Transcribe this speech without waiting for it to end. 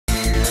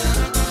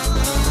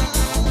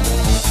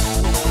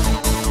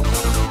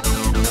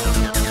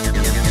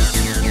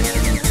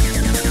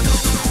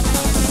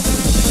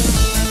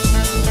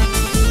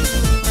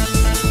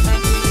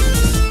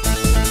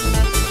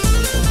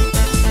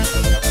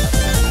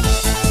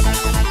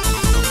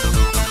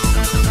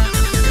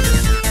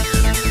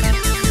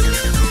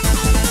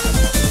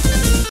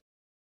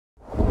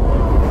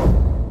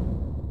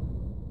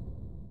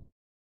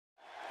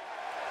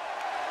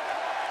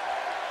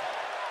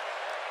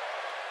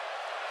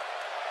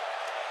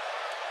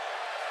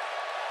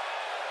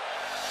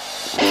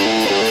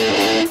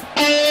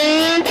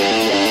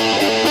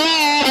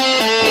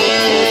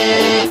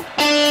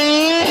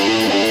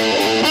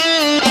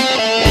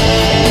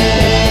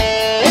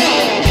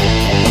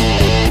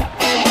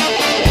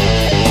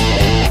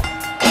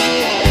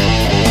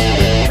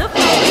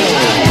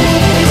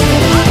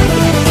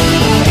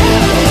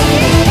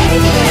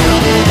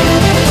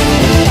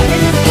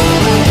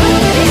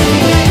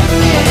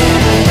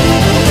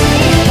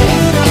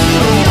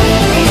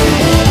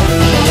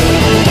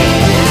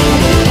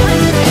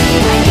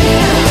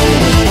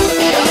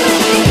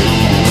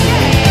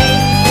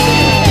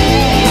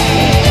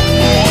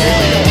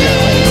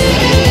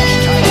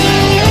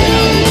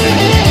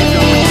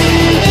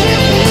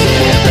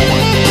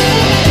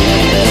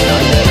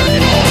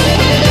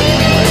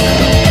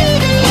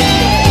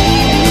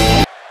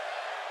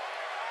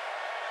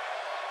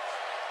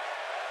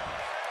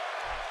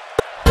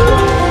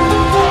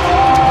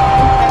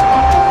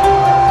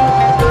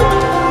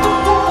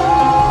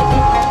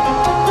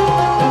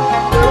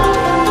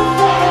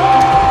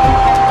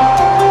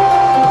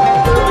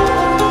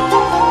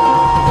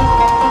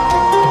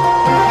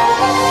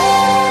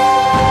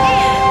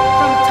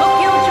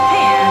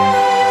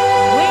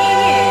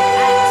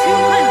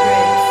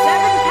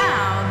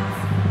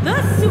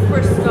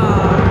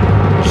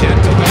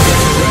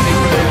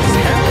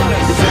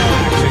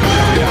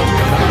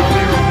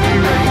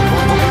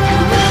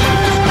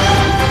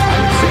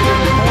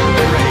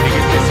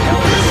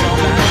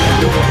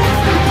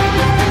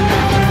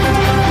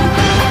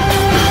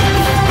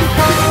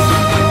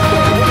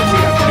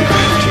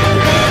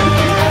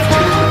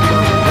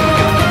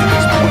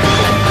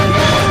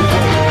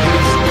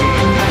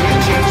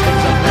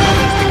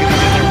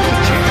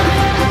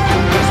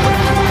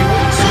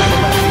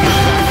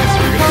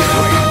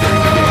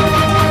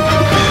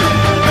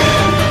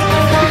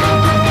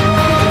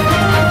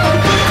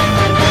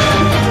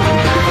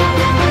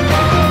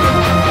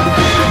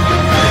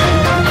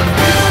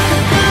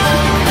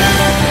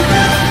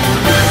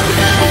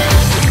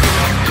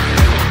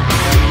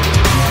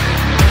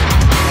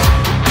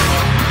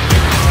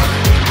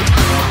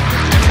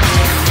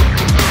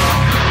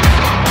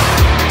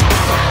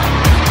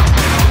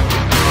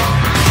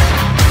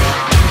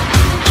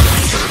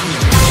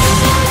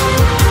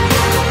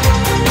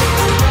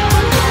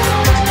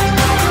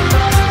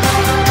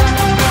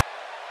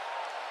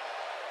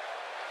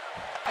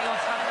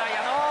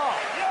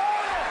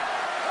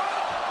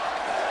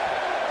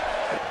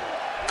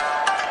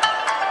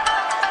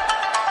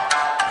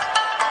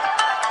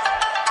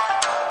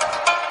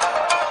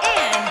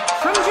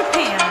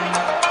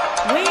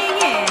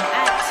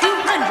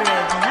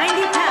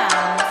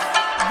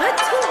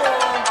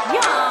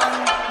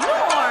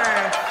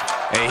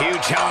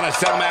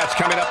title match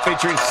coming up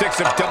featuring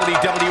 6 of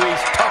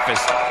WWE's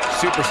toughest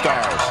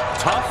superstars.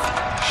 Tough?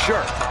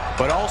 Sure.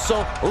 But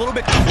also a little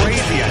bit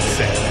crazy, I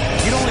say.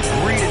 You don't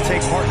agree to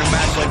take part in a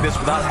match like this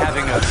without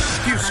having a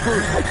few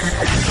screws.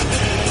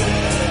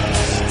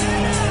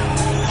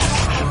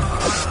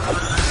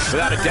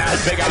 Without a doubt,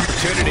 big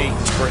opportunity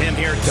for him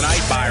here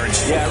tonight, Byron.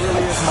 Yeah, it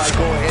really is,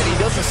 Michael. And he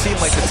doesn't seem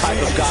like the type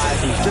of guy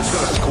who's just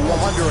going to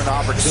squander an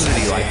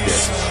opportunity like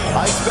this.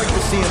 I expect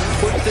to see him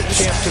put the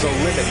champ to the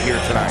limit here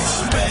tonight.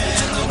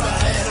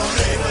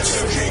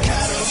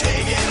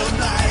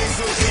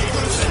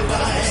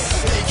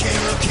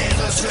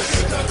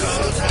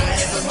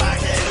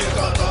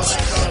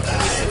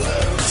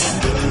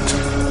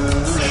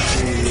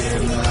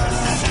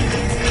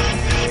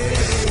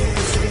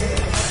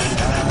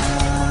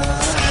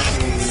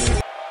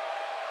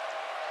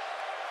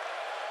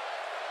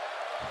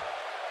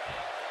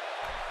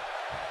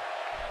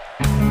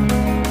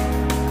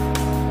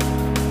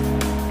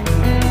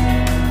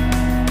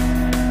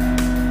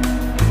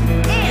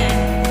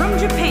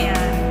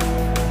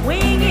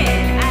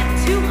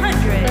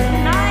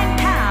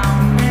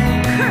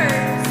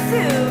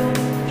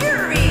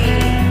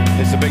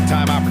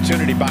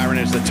 Opportunity, Byron,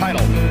 as the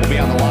title will be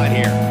on the line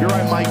here. You're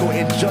right, Michael,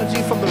 and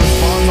judging from the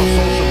response on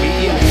social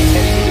media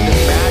heading into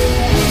this match,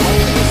 we'd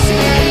like to see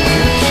a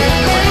new champ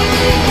crown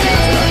here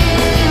tonight.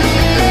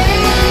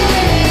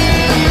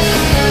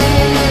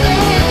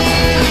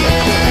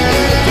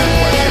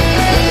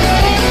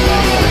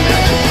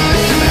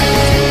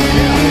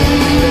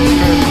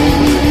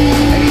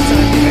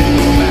 Anytime you head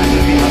into a match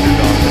as the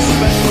underdog,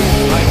 especially in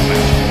a title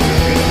match,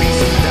 there's going to be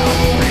some doubt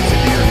that creeps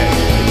into your head.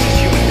 It's just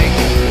human nature.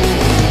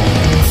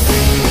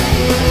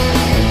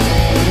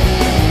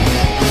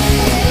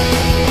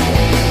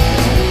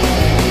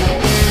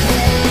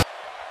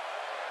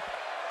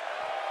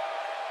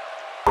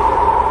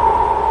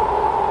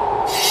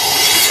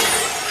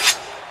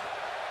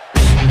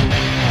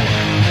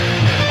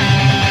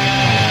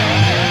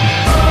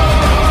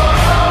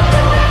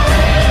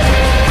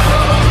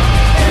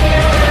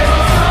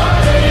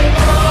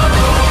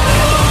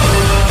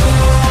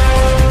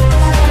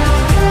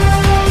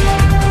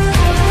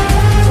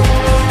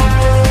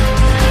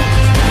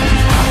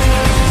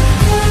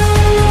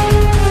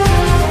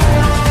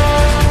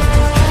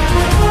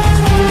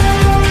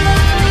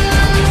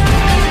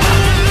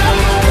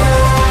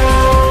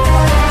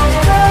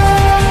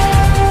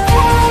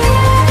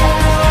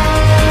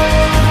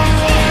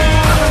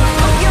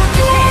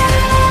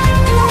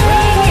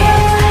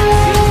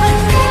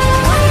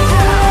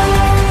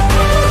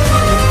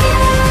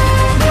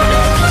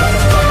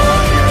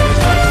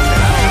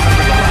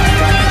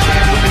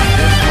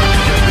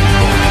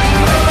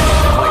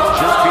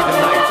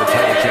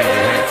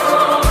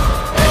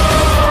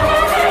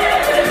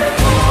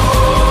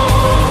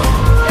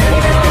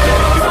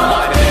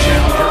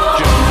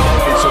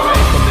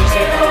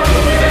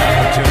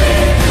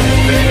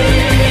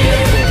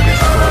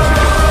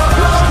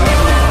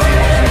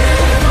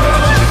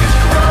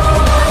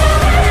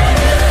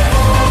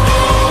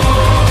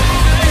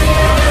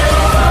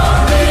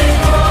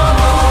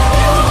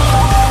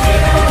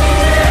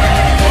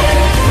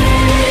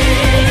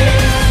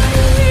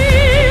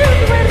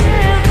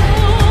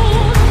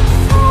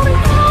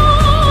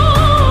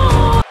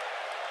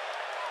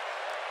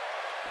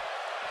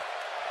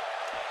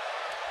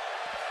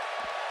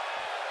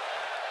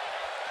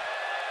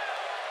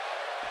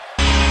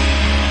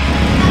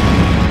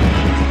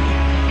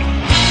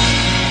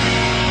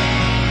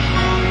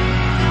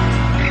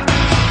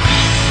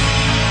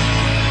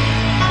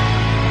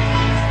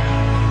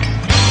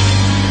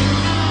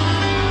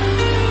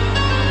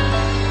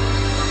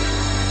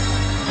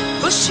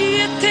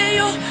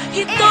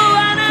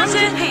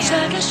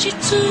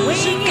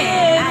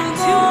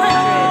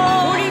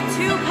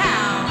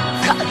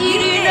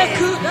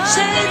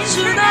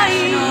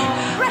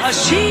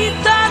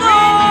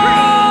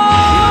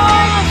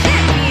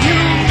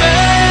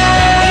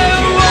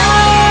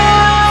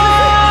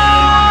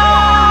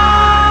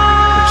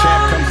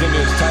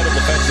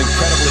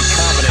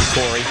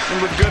 And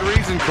with good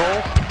reason,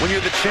 Cole. When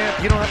you're the champ,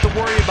 you don't have to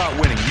worry about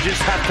winning. You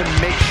just have to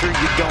make sure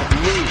you don't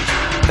lose.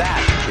 That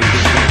is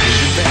the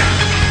champion's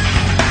advantage.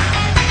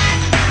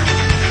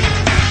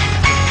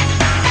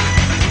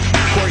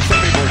 Corey, some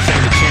people are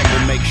saying the champ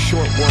will make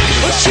short work of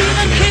his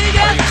opportunity.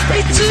 Are you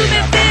expecting to say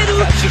that?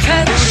 That's just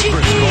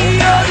ludicrous, Cole.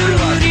 I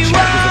realize the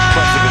champ is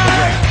impressive in the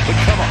ring, but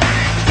come on.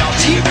 Now,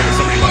 even if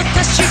somebody like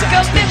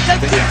Saxton,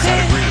 they have to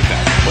agree with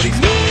that. But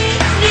he's not.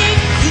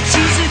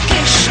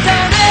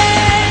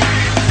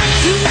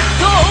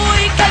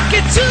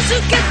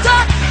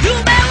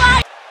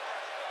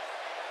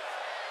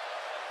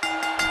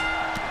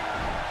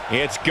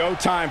 It's go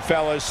time,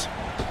 fellas.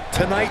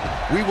 Tonight,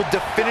 we will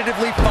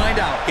definitively find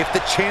out if the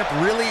champ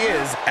really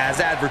is as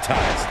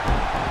advertised.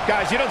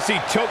 Guys, you don't see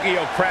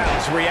Tokyo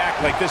crowds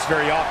react like this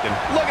very often.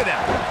 Look at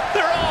them.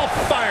 They're all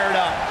fired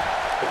up.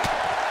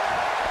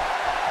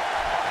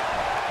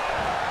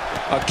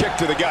 A kick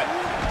to the gut.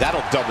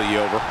 That'll double you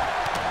over.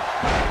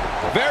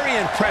 Very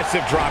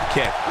impressive drop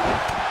kick.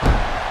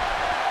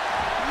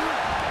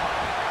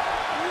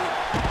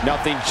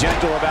 Nothing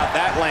gentle about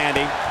that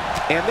landing.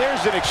 And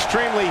there's an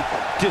extremely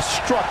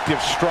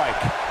destructive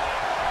strike.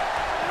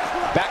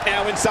 Back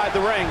now inside the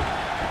ring.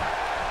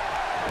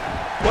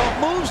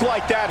 Well, moves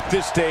like that at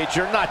this stage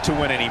are not to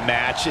win any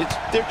match.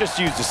 They're just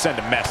used to send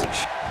a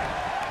message.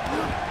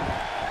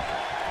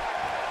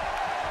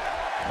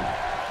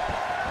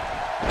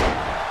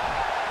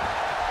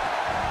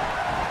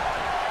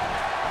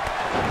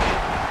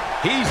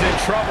 He's in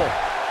trouble.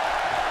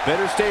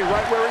 Better stay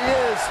right where he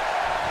is.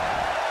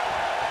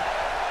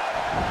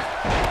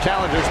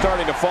 Challenger's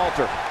starting to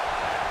falter.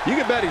 You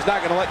can bet he's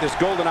not going to let this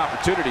golden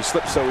opportunity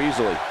slip so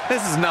easily.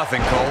 This is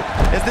nothing, Cole.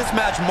 As this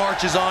match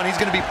marches on, he's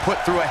going to be put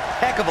through a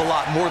heck of a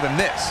lot more than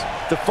this.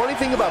 The funny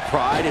thing about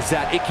pride is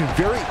that it can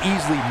very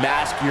easily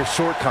mask your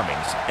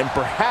shortcomings. And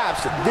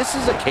perhaps this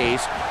is a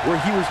case where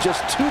he was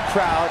just too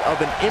proud of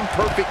an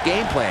imperfect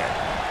game plan.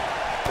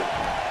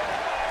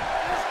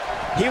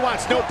 He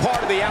wants no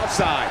part of the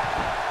outside.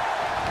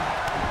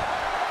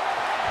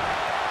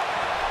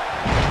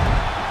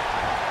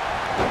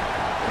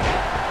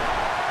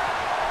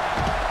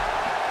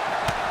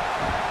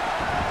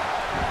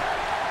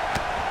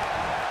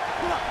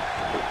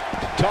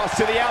 Toss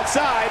to the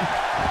outside.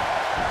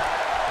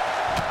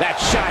 That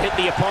shot hit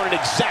the opponent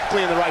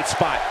exactly in the right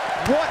spot.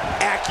 What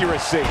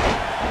accuracy.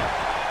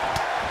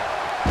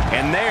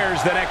 And there's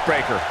the neck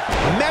breaker.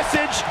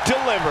 Message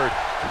delivered.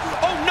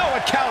 Oh no,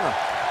 a counter.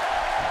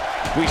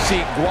 We see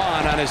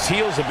Guan on his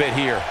heels a bit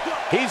here.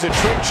 He's a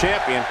true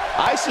champion.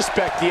 I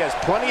suspect he has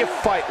plenty of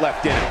fight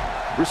left in him.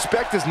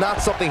 Respect is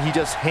not something he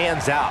just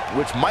hands out,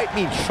 which might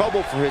mean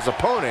trouble for his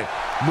opponent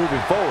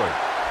moving forward.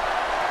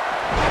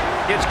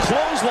 It's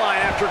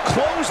clothesline after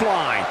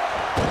clothesline.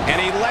 And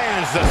he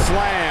lands the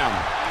slam.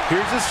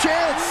 Here's his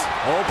chance.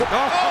 Oh,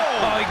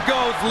 he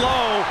goes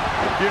low.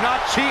 You're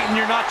not cheating,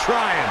 you're not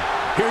trying.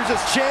 Here's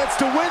his chance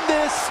to win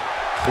this.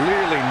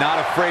 Clearly not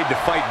afraid to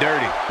fight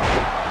dirty.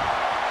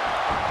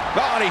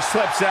 Oh, and he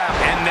slips out.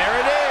 And there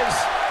it is.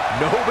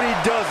 Nobody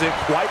does it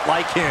quite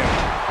like him.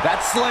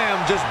 That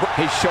slam just...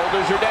 His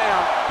shoulders are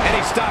down. And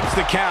he stops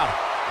the count.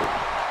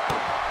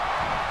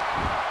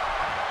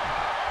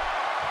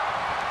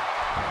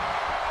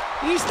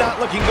 He's not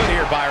looking good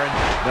here, Byron.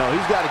 No,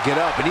 he's got to get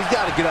up, and he's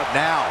got to get up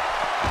now.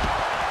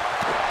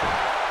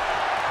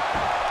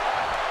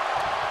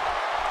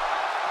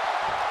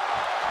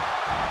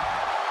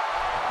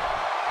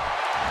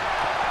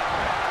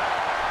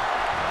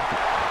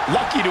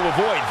 Lucky to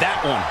avoid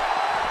that one.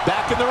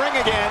 Back in the ring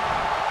again.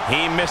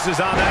 He misses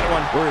on that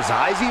one. Were his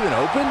eyes even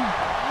open?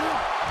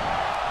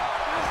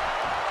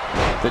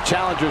 The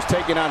challenger's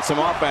taking on some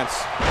offense.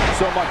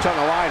 So much on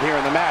the line here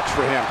in the match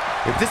for him.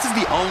 If this is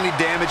the only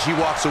damage he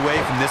walks away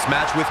from this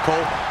match with,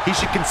 Cole, he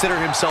should consider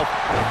himself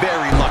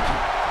very lucky.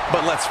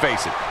 But let's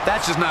face it,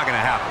 that's just not going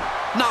to happen.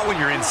 Not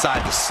when you're inside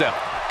the cell.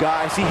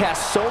 Guys, he has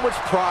so much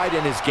pride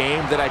in his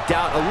game that I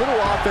doubt a little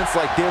offense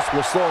like this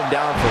will slow him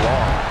down for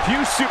long.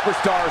 Few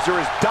superstars are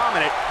as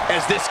dominant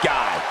as this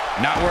guy.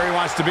 Not where he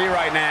wants to be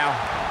right now.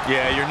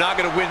 Yeah, you're not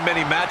going to win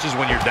many matches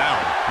when you're down.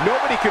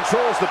 Nobody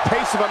controls the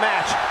pace of a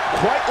match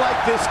quite like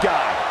this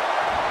guy.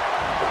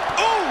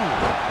 Ooh!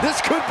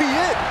 This could be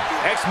it.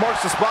 X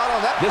marks the spot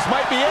on that. This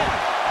might be it.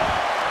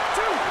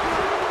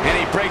 And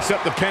he breaks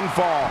up the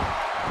pinfall.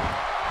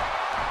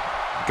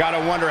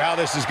 Gotta wonder how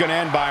this is gonna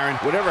end, Byron.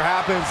 Whatever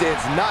happens,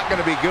 it's not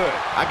gonna be good.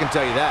 I can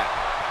tell you that.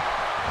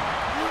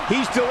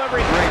 He's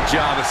delivering. Great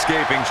job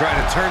escaping, trying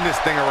to turn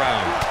this thing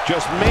around.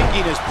 Just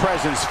making his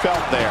presence felt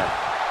there.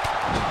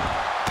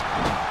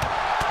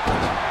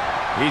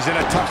 He's in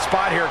a tough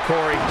spot here,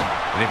 Corey.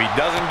 And if he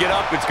doesn't get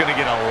up, it's gonna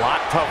get a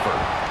lot tougher.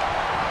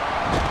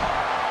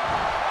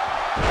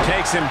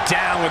 Takes him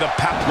down with a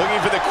power.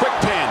 Looking for the quick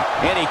pin.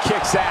 And he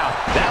kicks out.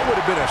 That would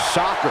have been a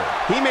shocker.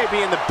 He may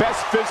be in the best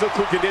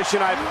physical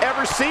condition I've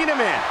ever seen him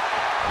in.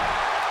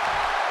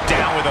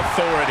 Down with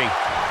authority.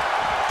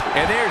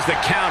 And there's the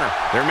counter.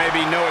 There may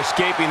be no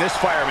escaping this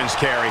fireman's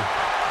carry.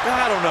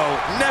 I don't know.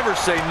 Never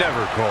say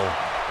never, Cole.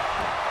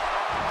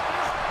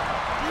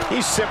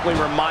 He's simply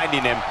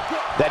reminding him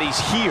that he's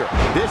here.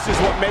 This is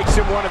what makes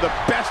him one of the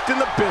best in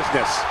the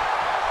business.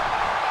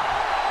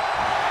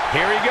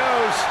 Here he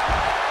goes.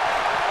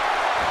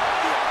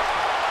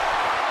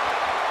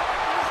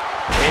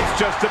 It's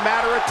just a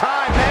matter of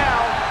time now.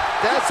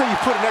 That's how you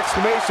put an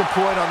exclamation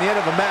point on the end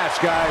of a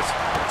match, guys.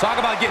 Talk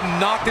about getting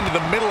knocked into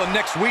the middle of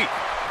next week.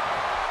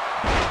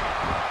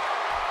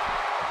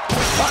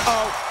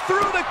 Uh-oh,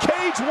 through the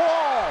cage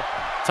wall.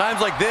 Times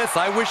like this,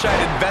 I wish I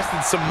had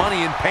invested some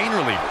money in pain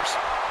relievers.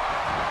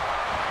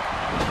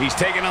 He's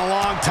taking a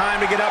long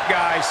time to get up,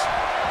 guys.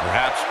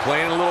 Perhaps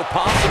playing a little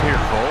possum here,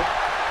 Cole.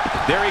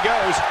 There he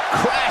goes,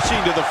 crashing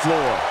to the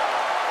floor.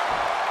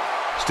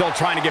 Still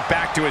trying to get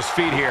back to his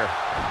feet here.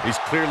 He's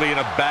clearly in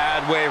a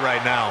bad way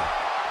right now.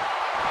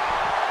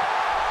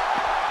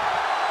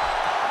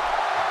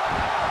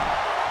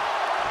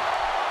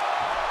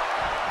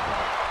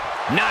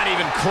 Not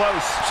even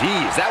close.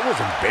 Jeez, that was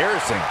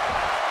embarrassing.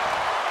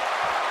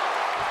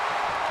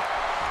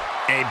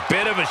 A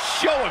bit of a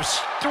show of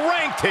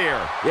strength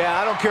here. Yeah,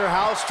 I don't care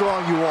how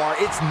strong you are.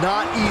 It's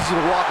not easy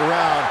to walk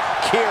around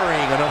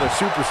carrying another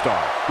superstar.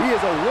 He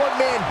is a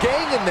one-man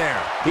gang in there.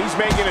 He's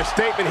making a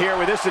statement here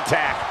with this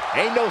attack.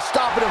 Ain't no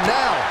stopping him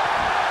now.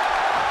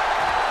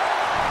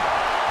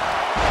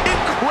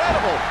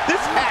 Incredible.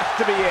 This has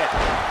to be it.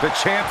 The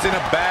champ's in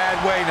a bad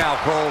way now,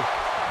 Cole.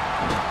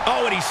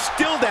 Oh, and he's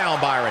still down,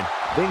 Byron.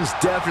 Things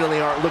definitely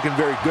aren't looking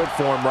very good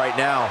for him right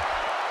now.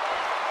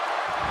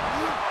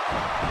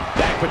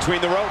 Back between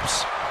the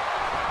ropes.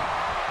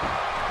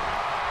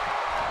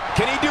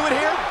 Can he do it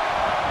here?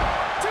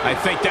 I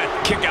think that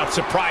kick out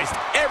surprised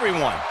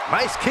everyone.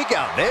 Nice kick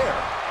out there.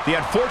 The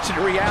unfortunate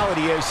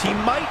reality is he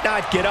might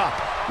not get up,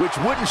 which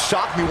wouldn't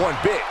shock me one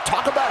bit.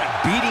 Talk about a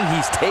beating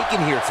he's taken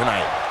here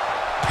tonight.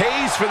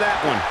 Pays for that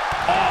one.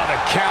 Oh, the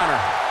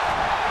counter.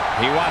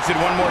 He wants it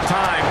one more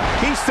time.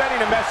 He's sending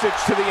a message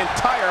to the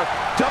entire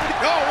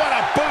Oh, what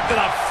a boot to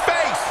the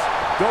face!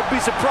 Don't be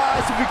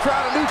surprised if we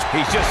crowd a new.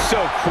 He's just so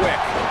quick.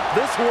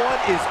 This one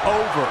is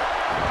over.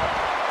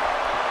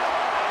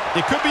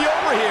 It could be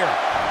over here.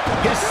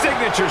 His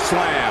signature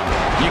slam.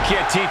 You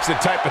can't teach the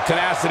type of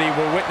tenacity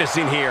we're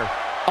witnessing here.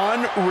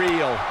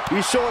 Unreal.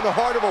 He's showing the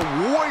heart of a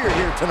warrior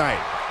here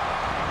tonight.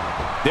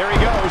 There he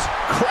goes,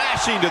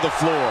 crashing to the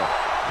floor.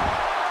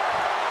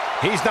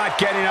 He's not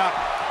getting up.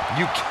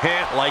 You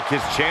can't like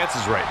his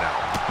chances right now.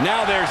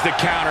 Now there's the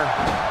counter.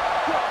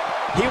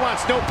 He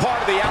wants no part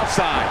of the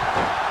outside.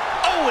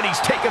 Oh, and he's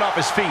taken off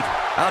his feet.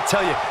 I'll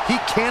tell you, he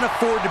can't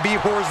afford to be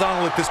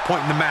horizontal at this point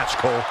in the match,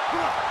 Cole.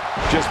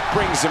 Just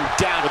brings him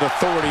down with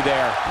authority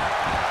there.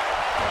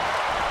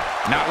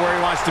 Not where he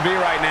wants to be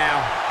right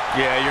now.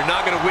 Yeah, you're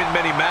not going to win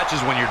many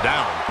matches when you're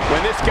down. When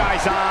this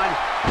guy's on,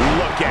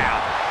 look out.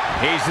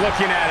 He's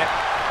looking at it.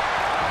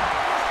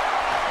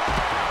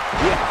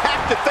 You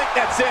have to think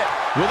that's it.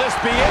 Will this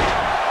be it?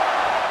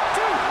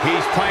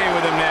 He's playing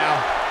with him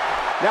now.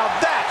 Now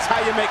that's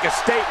how you make a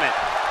statement.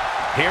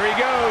 Here he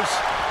goes.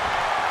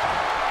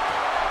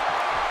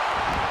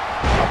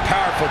 A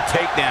powerful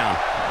takedown.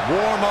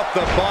 Warm up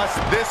the bus.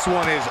 This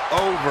one is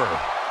over.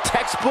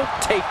 Textbook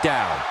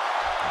takedown.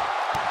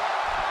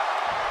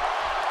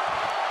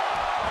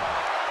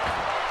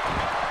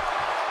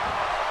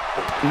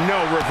 No,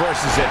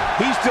 reverses it.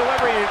 He's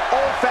delivering an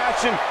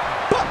old-fashioned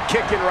butt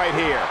kicking right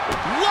here.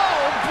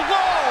 Low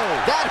blow!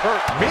 That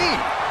hurt me.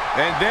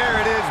 And there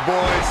it is,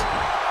 boys.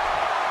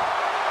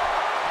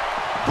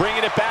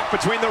 Bringing it back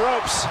between the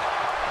ropes.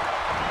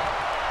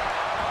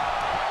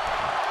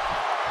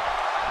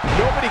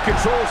 Nobody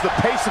controls the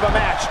pace of a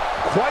match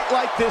quite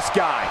like this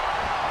guy.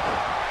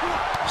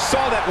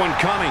 Saw that one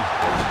coming.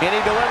 And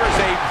he delivers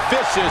a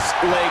vicious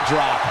leg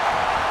drop.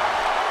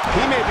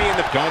 He may be in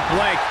the... Don't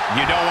blink.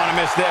 You don't want to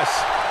miss this.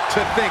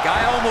 To think, I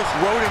almost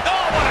wrote it.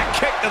 Oh, what a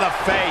kick to the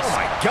face. Oh,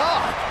 my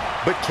God.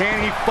 But can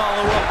he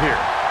follow up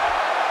here?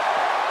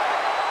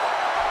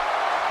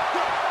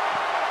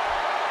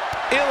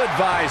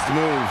 Ill-advised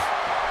move.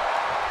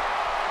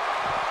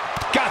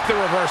 Got the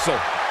reversal.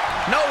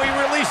 No, he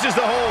releases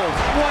the hold.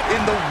 What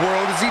in the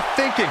world is he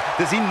thinking?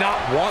 Does he not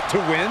want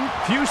to win?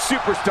 Few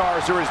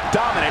superstars are as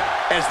dominant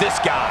as this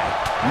guy.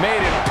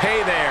 Made him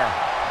pay there.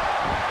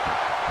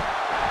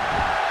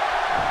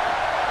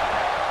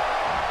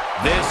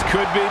 This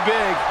could be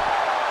big.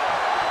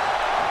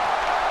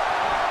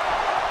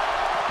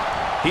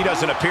 He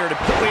doesn't appear to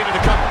put into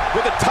the cover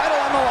with the title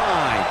on the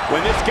line.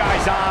 When this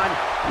guy's on,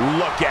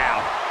 look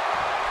out.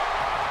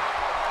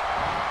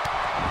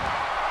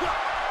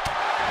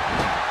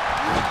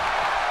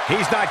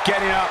 He's not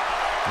getting up.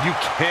 You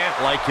can't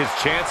like his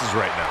chances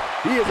right now.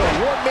 He is a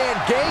one-man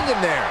gang in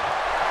there.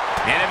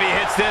 And if he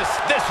hits this,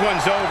 this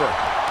one's over.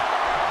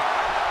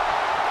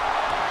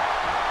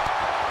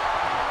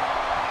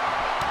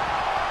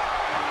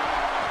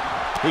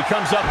 He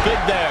comes up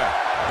big there.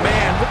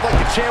 Man, looked like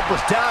the champ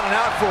was down and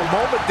out for a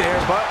moment there,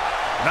 but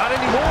not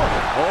anymore.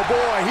 Oh,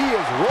 boy, he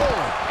is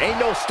rolling. Ain't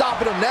no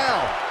stopping him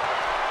now.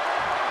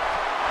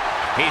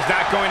 He's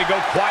not going to go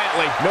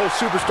quietly. No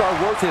superstar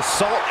worth his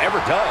salt ever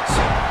does.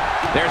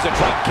 There's a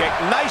drop kick.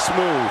 Nice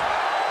move.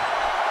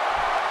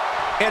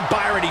 And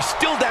Byron, he's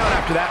still down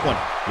after that one.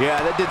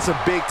 Yeah, that did some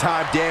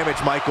big-time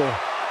damage, Michael.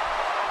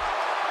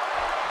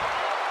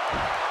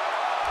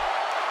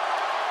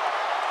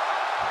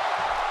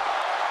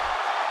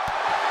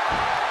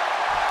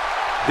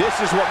 This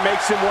is what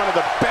makes him one of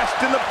the best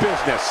in the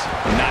business.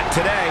 Not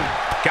today.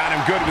 Got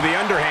him good with the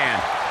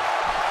underhand.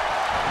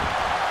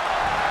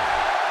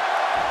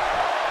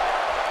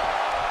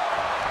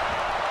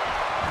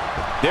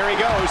 There he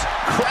goes,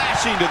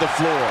 crashing to the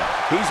floor.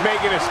 He's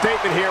making a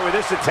statement here with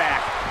this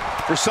attack.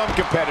 For some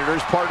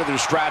competitors, part of their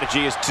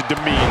strategy is to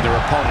demean their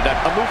opponent.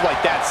 A move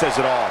like that says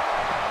it all.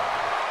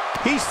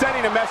 He's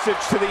sending a message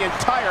to the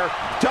entire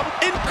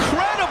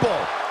Incredible!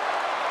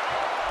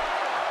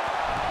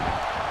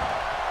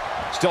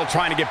 Still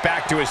trying to get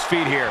back to his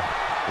feet here.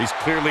 He's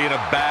clearly in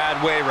a bad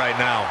way right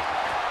now.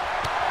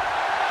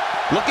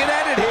 Looking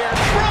at it here.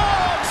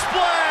 Frog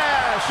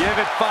splash! Give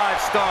it 5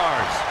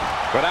 stars.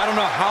 But I don't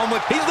know how much...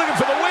 He's looking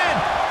for the win.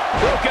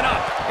 Broken up,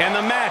 and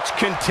the match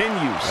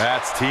continues.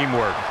 That's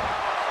teamwork.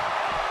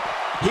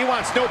 He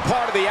wants no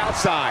part of the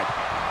outside.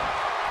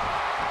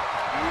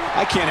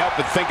 I can't help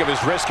but think of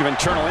his risk of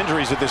internal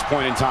injuries at this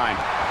point in time.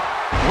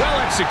 Well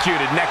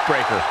executed neck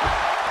breaker.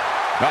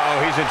 Uh-oh,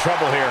 he's in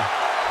trouble here.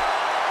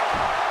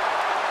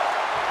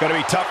 Gonna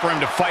be tough for him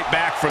to fight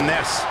back from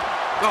this.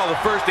 Oh, the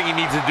first thing he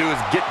needs to do is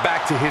get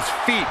back to his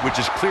feet,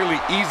 which is clearly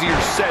easier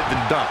said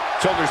than done.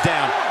 Shoulders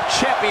down.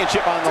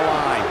 Championship on the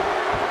line.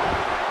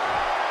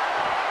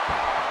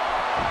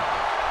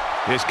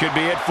 This could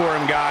be it for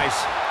him, guys.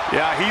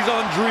 Yeah, he's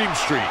on Dream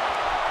Street.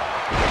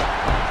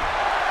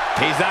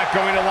 He's not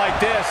going to like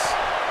this.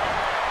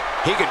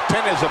 He could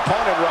pin his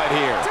opponent right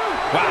here.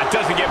 Wow, it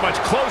doesn't get much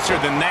closer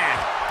than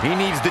that. He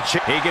needs the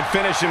chip. He can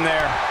finish him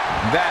there.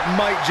 That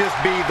might just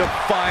be the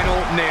final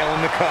nail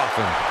in the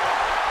coffin.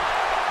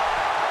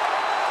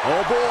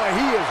 Oh boy,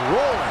 he is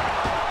rolling.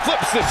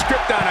 Flips the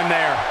script on him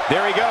there.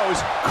 There he goes,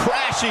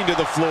 crashing to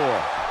the floor.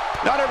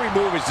 Not every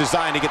move is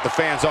designed to get the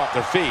fans off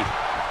their feet.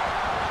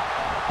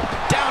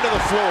 Down to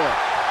the floor.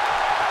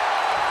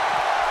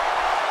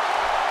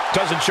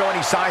 Doesn't show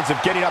any signs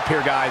of getting up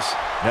here, guys.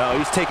 No,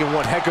 he's taking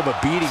one heck of a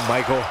beating,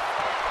 Michael.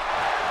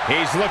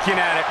 He's looking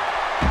at it.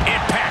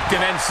 Impact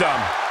and then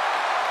some.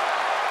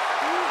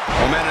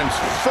 Momentum's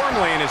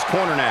firmly in his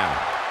corner now.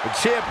 The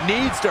champ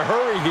needs to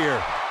hurry here.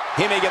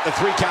 He may get the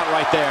 3 count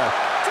right there.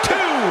 2!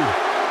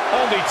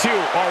 Only 2.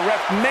 Our ref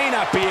may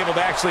not be able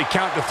to actually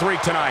count to 3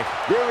 tonight.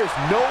 There is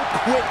no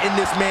quit in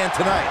this man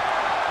tonight.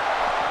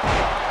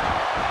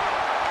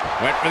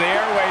 Went for the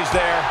airways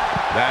there.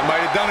 That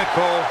might have done it,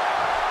 Cole.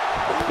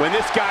 When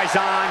this guy's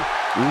on,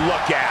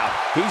 look out.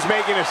 He's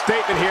making a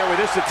statement here with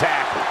this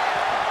attack.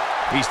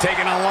 He's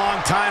taking a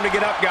long time to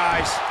get up,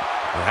 guys.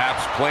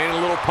 Perhaps playing a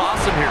little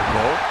possum here,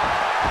 Cole.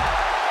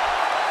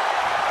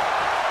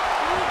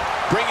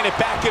 Bringing it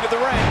back into the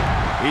ring.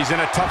 He's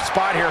in a tough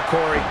spot here,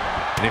 Corey.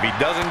 And if he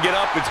doesn't get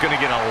up, it's going to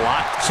get a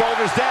lot.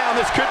 Shoulders down,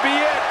 this could be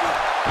it.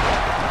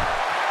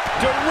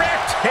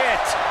 Direct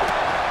hit.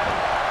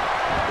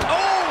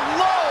 Oh,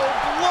 low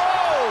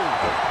blow.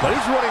 But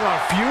he's running on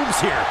fumes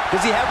here.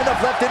 Does he have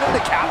enough left in him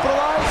to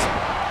capitalize?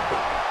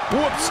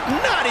 Whoops,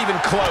 not even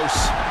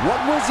close. What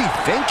was he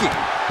thinking?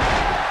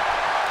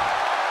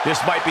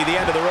 This might be the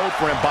end of the road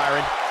for him,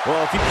 Byron.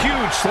 Well, if he...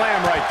 Huge slam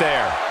right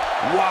there.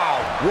 Wow,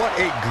 what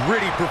a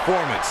gritty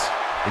performance.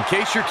 In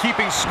case you're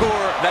keeping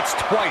score, that's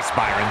twice,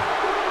 Byron.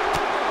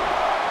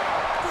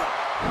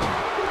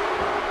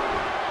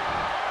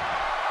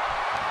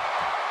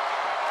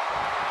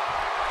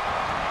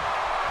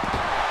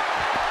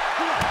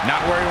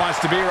 Not where he wants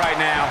to be right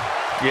now.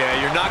 Yeah,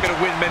 you're not going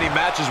to win many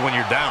matches when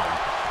you're down.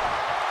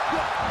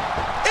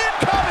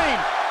 Incoming!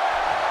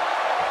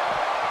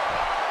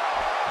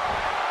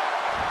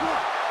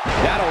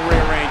 That'll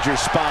rearrange your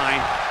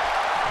spine.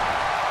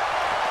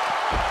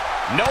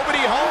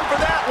 Nobody home for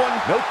that one.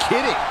 No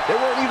kidding. There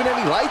weren't even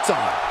any lights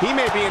on. He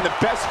may be in the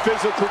best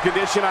physical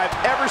condition I've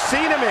ever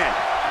seen him in.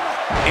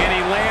 And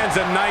he lands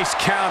a nice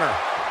counter.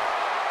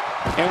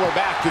 And we're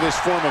back to this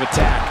form of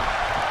attack.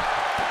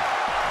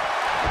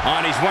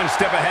 He's one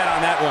step ahead on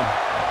that one.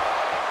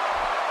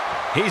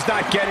 He's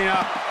not getting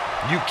up.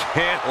 You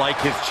can't like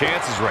his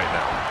chances right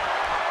now.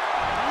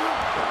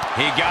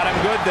 He got him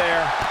good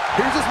there.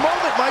 Here's his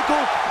moment,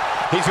 Michael.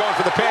 He's going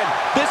for the pin.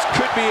 This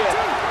could be it.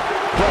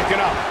 Broken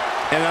up.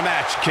 And the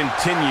match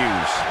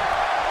continues.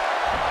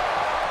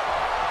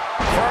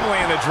 Firmly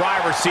in the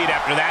driver's seat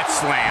after that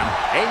slam.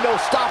 Ain't no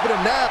stopping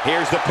him now.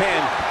 Here's the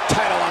pin.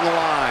 Title on the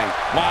line.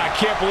 Wow, I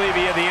can't believe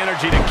he had the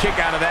energy to kick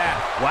out of that.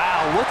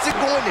 Wow, what's it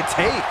going to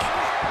take?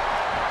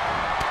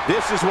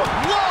 This is what...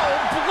 Low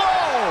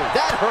blow!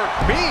 That hurt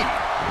me.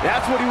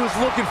 That's what he was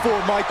looking for,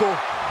 Michael.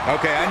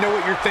 Okay, I know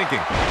what you're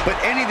thinking, but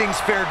anything's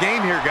fair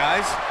game here,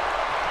 guys.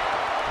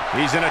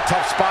 He's in a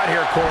tough spot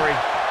here, Corey.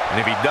 And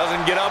if he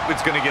doesn't get up,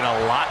 it's going to get a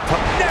lot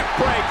tougher. Neck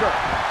breaker.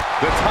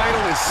 The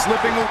title is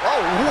slipping away.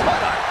 Oh,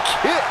 what a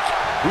kick.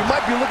 We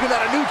might be looking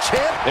at a new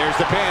champ. There's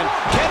the pin.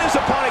 Can his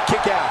opponent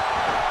kick out?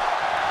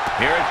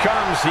 Here it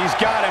comes. He's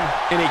got him,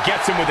 and he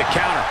gets him with the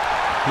counter.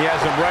 He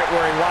has him right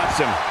where he wants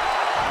him.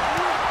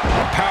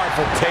 A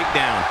powerful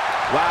takedown.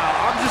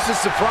 Wow, I'm just as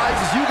surprised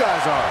as you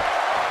guys are.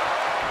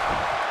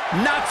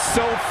 Not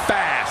so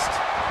fast.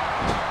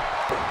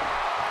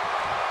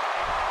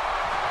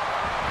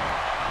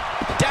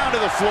 Down to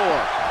the floor.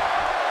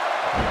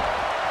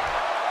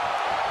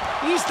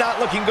 He's not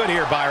looking good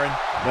here, Byron.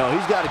 No,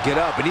 he's got to get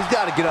up, and he's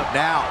got to get up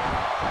now.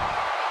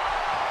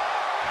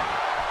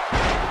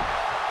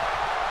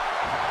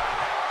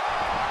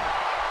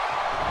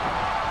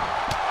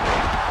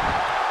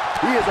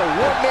 He is a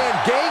one-man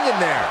gang in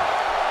there.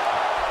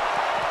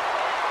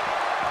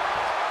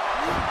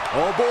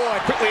 Oh, boy,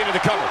 quickly into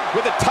the cover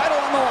with the title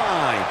on the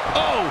line.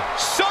 Oh,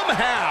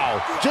 somehow.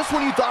 Just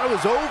when you thought it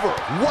was over.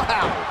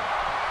 Wow.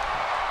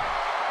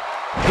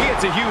 He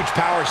hits a huge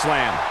power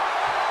slam.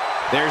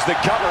 There's the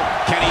cover.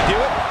 Can he do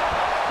it?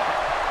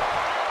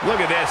 Look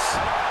at this.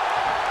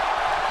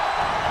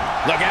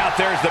 Look out,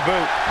 there's the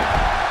boot.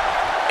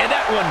 And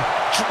that one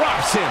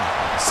drops him.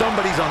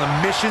 Somebody's on a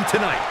mission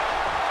tonight.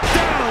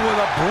 Down with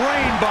a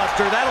brain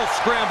buster. That'll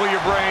scramble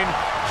your brain.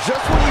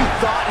 Just when you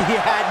thought he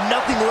had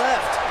nothing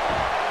left.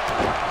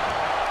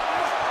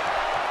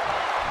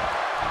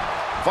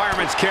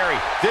 Fireman's carry.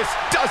 This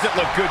doesn't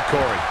look good,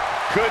 Corey.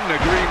 Couldn't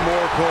agree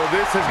more, Cole.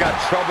 This has got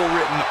trouble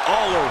written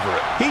all over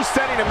it. He's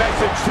sending a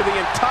message to the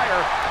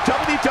entire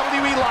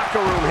WWE locker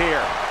room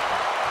here.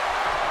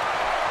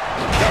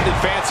 Nothing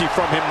fancy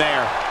from him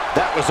there.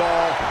 That was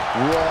all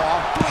raw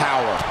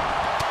power.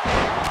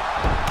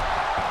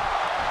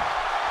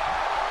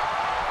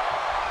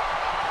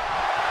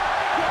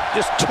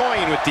 Just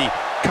toying with the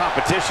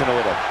competition a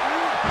little.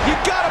 You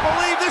gotta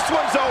believe this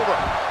one's over.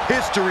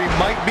 History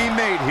might be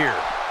made here.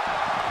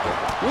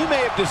 We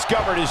may have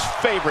discovered his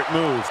favorite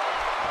move.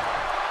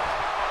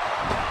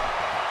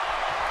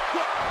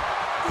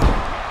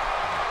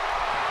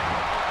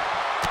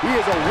 He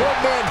is a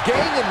one-man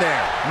gang in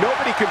there.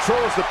 Nobody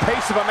controls the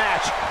pace of a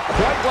match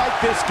quite like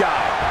this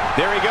guy.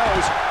 There he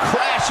goes,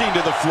 crashing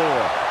to the floor.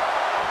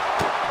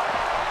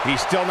 He's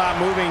still not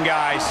moving,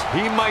 guys.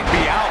 He might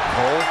be out,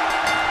 Cole.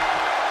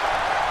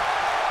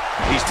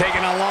 He's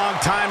taking a long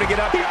time to get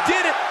up. He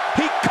did it!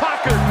 He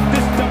conquered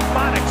this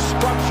demonic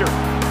structure.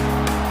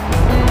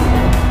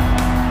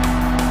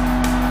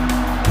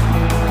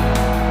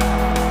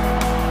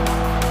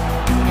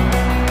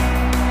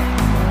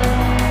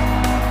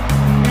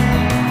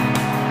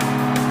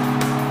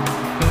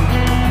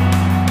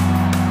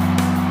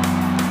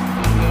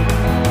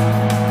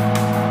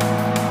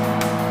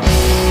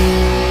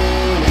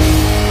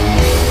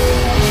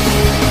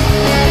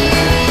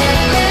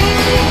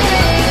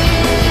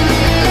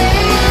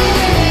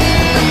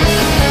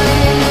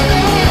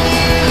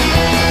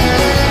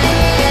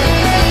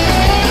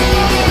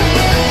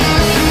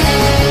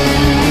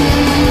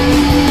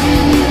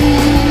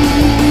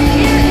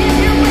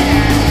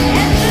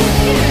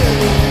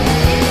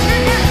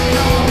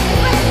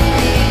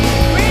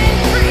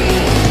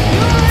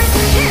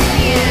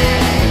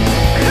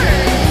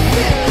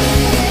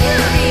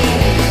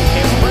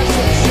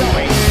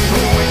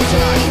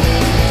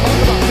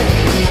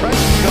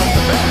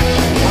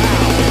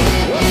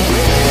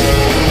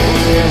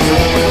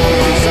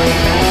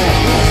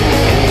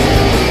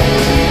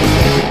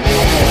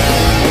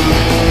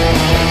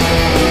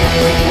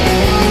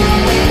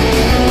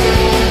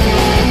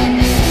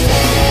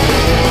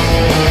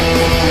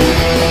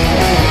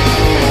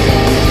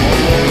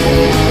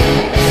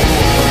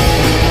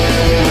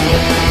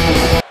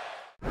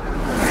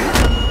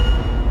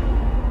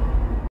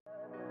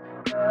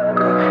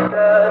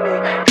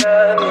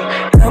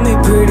 Tell me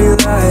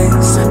pretty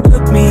lies,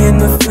 look me in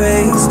the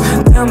face.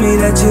 Tell me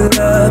that you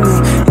love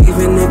me,